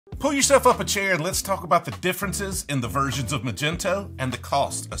Pull yourself up a chair and let's talk about the differences in the versions of Magento and the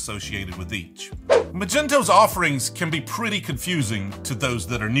cost associated with each. Magento's offerings can be pretty confusing to those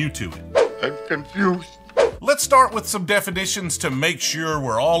that are new to it. I'm confused. Let's start with some definitions to make sure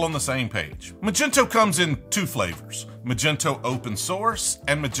we're all on the same page. Magento comes in two flavors, Magento Open Source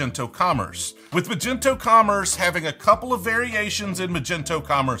and Magento Commerce, with Magento Commerce having a couple of variations in Magento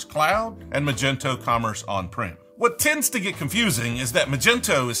Commerce Cloud and Magento Commerce On-PREM. What tends to get confusing is that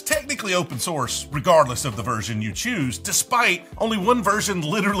Magento is technically open source regardless of the version you choose, despite only one version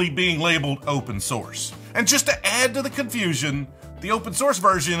literally being labeled open source. And just to add to the confusion, the open source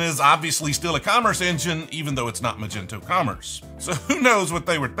version is obviously still a commerce engine, even though it's not Magento Commerce. So who knows what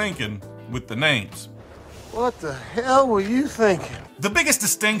they were thinking with the names. What the hell were you thinking? The biggest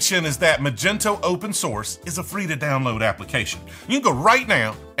distinction is that Magento Open Source is a free to download application. You can go right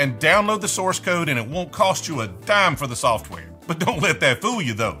now and download the source code and it won't cost you a dime for the software. But don't let that fool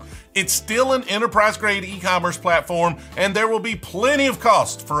you though. It's still an enterprise grade e-commerce platform and there will be plenty of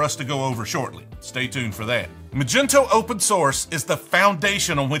costs for us to go over shortly. Stay tuned for that. Magento Open Source is the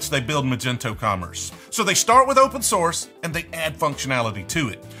foundation on which they build Magento Commerce. So they start with open source and they add functionality to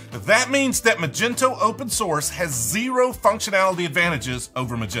it. That means that Magento Open Source has zero functionality advantages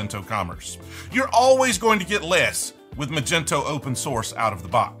over Magento Commerce. You're always going to get less with Magento Open Source out of the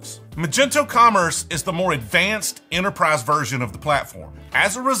box. Magento Commerce is the more advanced enterprise version of the platform.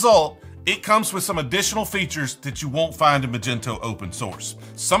 As a result, it comes with some additional features that you won't find in Magento Open Source.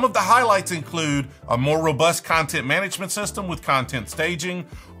 Some of the highlights include a more robust content management system with content staging,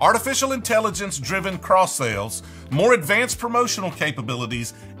 artificial intelligence-driven cross-sales, more advanced promotional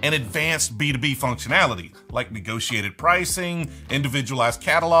capabilities, and advanced B2B functionality like negotiated pricing, individualized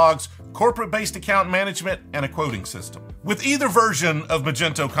catalogs, corporate-based account management, and a quoting system. With either version of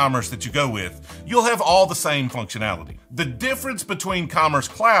Magento Commerce that you go with, you'll have all the same functionality. The difference between Commerce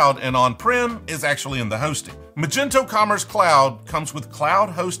Cloud and On-PREM is actually in the hosting. Magento Commerce Cloud comes with cloud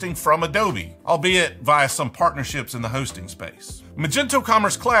hosting from Adobe, albeit via some partnerships in the hosting space. Magento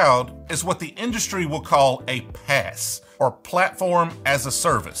Commerce Cloud is what the industry will call a PaaS, or Platform as a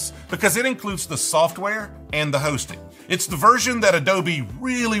Service, because it includes the software and the hosting. It's the version that Adobe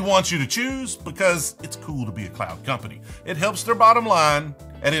really wants you to choose because it's cool to be a cloud company. It helps their bottom line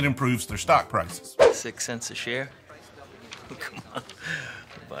and it improves their stock prices. 6 cents a share? Come on,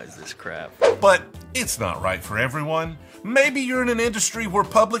 who buys this crap? But it's not right for everyone. Maybe you're in an industry where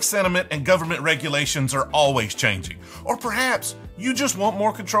public sentiment and government regulations are always changing. Or perhaps you just want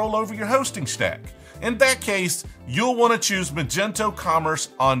more control over your hosting stack. In that case, you'll want to choose Magento Commerce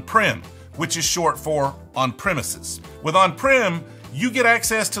On-PREM, which is short for on-premises. With On-PREM, you get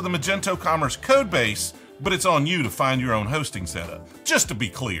access to the Magento Commerce codebase, but it's on you to find your own hosting setup. Just to be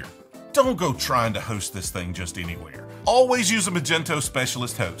clear, don't go trying to host this thing just anywhere. Always use a Magento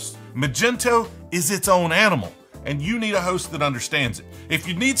specialist host. Magento is its own animal, and you need a host that understands it. If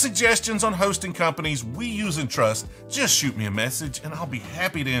you need suggestions on hosting companies we use and trust, just shoot me a message and I'll be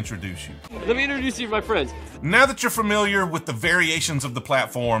happy to introduce you. Let me introduce you to my friends. Now that you're familiar with the variations of the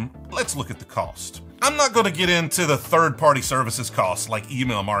platform, let's look at the cost. I'm not going to get into the third-party services costs like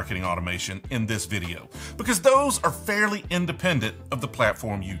email marketing automation in this video, because those are fairly independent of the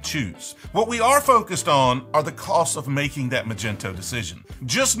platform you choose. What we are focused on are the costs of making that Magento decision.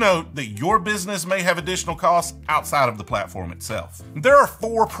 Just note that your business may have additional costs outside of the platform itself. There are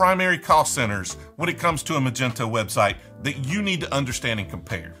 4 primary cost centers when it comes to a Magento website that you need to understand and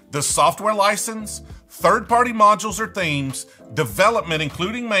compare. The software license, third-party modules or themes, development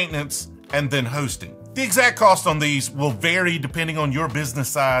including maintenance, and then hosting. The exact cost on these will vary depending on your business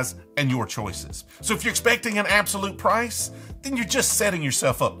size and your choices. So if you're expecting an absolute price, then you're just setting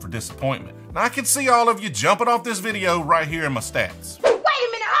yourself up for disappointment. Now I can see all of you jumping off this video right here in my stats. Wait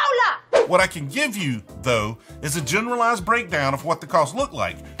a minute, hold up! What I can give you, though, is a generalized breakdown of what the costs look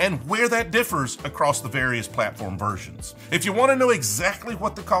like and where that differs across the various platform versions. If you want to know exactly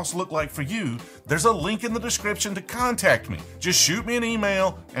what the costs look like for you, there's a link in the description to contact me. Just shoot me an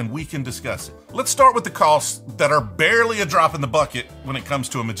email and we can discuss it. Let's start with the costs that are barely a drop in the bucket when it comes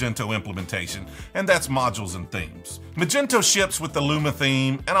to a Magento implementation, and that's modules and themes. Magento ships with the Luma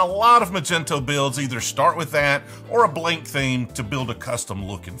theme, and a lot of Magento builds either start with that or a blank theme to build a custom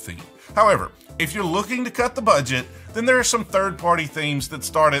look and feel. However, if you're looking to cut the budget, then there are some third-party themes that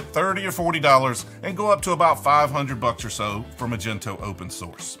start at $30 or $40 and go up to about $500 or so for Magento Open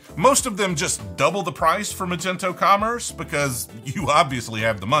Source. Most of them just double the price for Magento Commerce because you obviously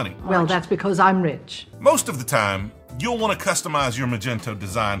have the money. Well, that's because I'm rich. Most of the time, You'll want to customize your Magento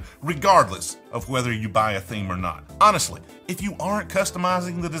design regardless of whether you buy a theme or not. Honestly, if you aren't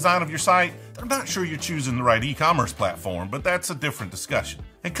customizing the design of your site, I'm not sure you're choosing the right e-commerce platform, but that's a different discussion.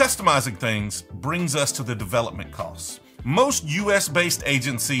 And customizing things brings us to the development costs. Most US-based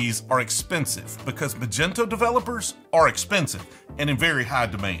agencies are expensive because Magento developers are expensive and in very high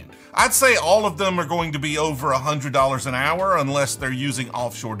demand. I'd say all of them are going to be over $100 an hour unless they're using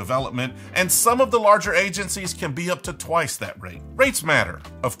offshore development, and some of the larger agencies can be up to twice that rate. Rates matter,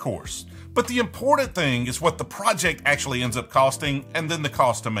 of course, but the important thing is what the project actually ends up costing and then the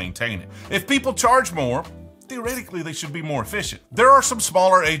cost to maintain it. If people charge more, theoretically, they should be more efficient. There are some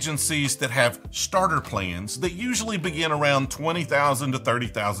smaller agencies that have starter plans that usually begin around $20,000 to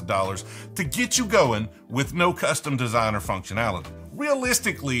 $30,000 to get you going with no custom design or functionality.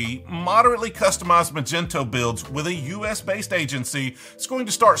 Realistically, moderately customized Magento builds with a US-based agency is going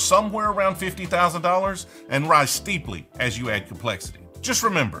to start somewhere around $50,000 and rise steeply as you add complexity. Just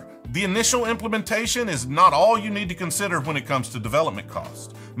remember, the initial implementation is not all you need to consider when it comes to development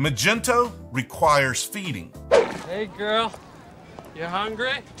costs. Magento requires feeding. Hey girl, you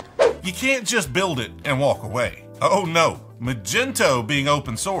hungry? You can't just build it and walk away. Oh no, Magento, being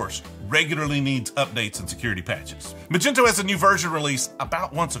open source, regularly needs updates and security patches. Magento has a new version release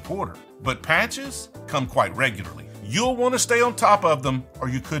about once a quarter, but patches come quite regularly. You'll want to stay on top of them or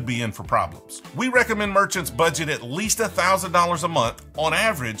you could be in for problems. We recommend merchants budget at least $1,000 a month on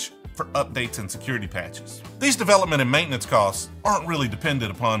average for updates and security patches. These development and maintenance costs aren't really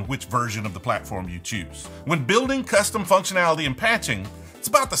dependent upon which version of the platform you choose. When building custom functionality and patching, it's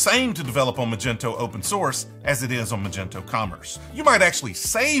about the same to develop on Magento open source as it is on Magento Commerce. You might actually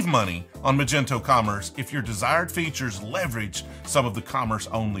save money on Magento Commerce if your desired features leverage some of the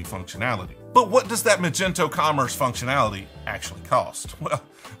commerce-only functionality. But what does that Magento Commerce functionality actually cost? Well,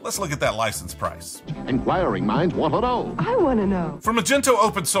 let's look at that license price. Inquiring minds want to know. I want to know. For Magento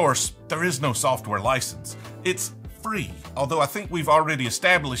open source, there is no software license. It's free, although I think we've already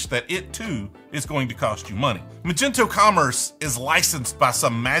established that it too is going to cost you money. Magento Commerce is licensed by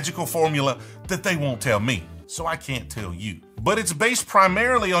some magical formula that they won't tell me, so I can't tell you. But it's based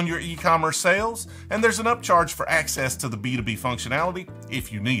primarily on your e-commerce sales, and there's an upcharge for access to the B2B functionality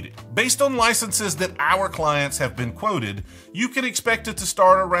if you need it. Based on licenses that our clients have been quoted, you can expect it to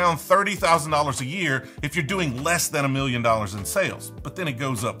start around $30,000 a year if you're doing less than $1 million in sales, but then it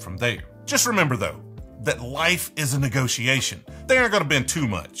goes up from there. Just remember though, that life is a negotiation. They aren't going to bend too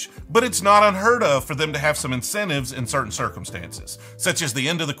much, but it's not unheard of for them to have some incentives in certain circumstances, such as the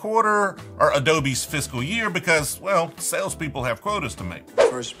end of the quarter or Adobe's fiscal year because, well, salespeople have quotas to make.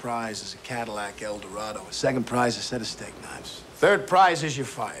 First prize is a Cadillac Eldorado. Second prize is a set of steak knives. Third prize is you're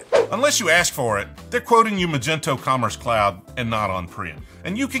fired. Unless you ask for it, they're quoting you Magento Commerce Cloud and not on-prem.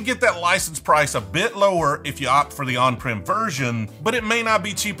 And you can get that license price a bit lower if you opt for the on-prem version, but it may not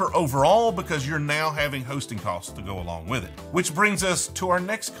be cheaper overall because you're now having hosting costs to go along with it. Which brings us to our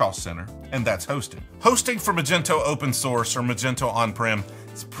next cost center, and that's hosting. Hosting for Magento open source or Magento on-prem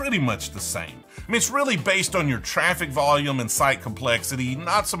is pretty much the same. I mean, it's really based on your traffic volume and site complexity,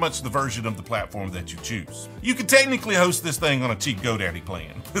 not so much the version of the platform that you choose. You could technically host this thing on a cheap GoDaddy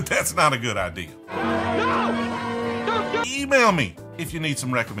plan, but that's not a good idea. No! Email me if you need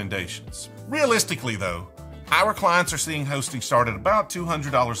some recommendations. Realistically though, our clients are seeing hosting start at about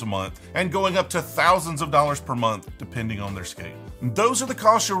 $200 a month and going up to thousands of dollars per month depending on their scale. Those are the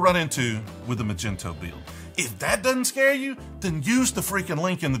costs you'll run into with a Magento build. If that doesn't scare you, then use the freaking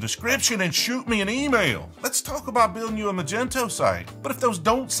link in the description and shoot me an email. Let's talk about building you a Magento site. But if those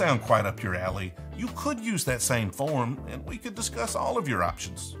don't sound quite up your alley, you could use that same form and we could discuss all of your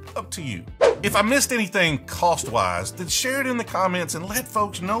options. Up to you. If I missed anything cost-wise, then share it in the comments and let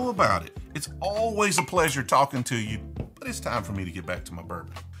folks know about it. It's always a pleasure talking to you, but it's time for me to get back to my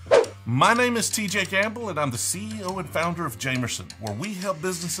bourbon. My name is TJ Campbell, and I'm the CEO and founder of Jamerson, where we help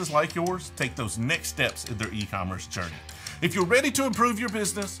businesses like yours take those next steps in their e-commerce journey. If you're ready to improve your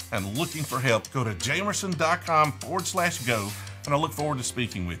business and looking for help, go to jamerson.com/go, and I look forward to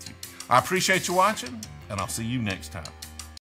speaking with you. I appreciate you watching, and I'll see you next time.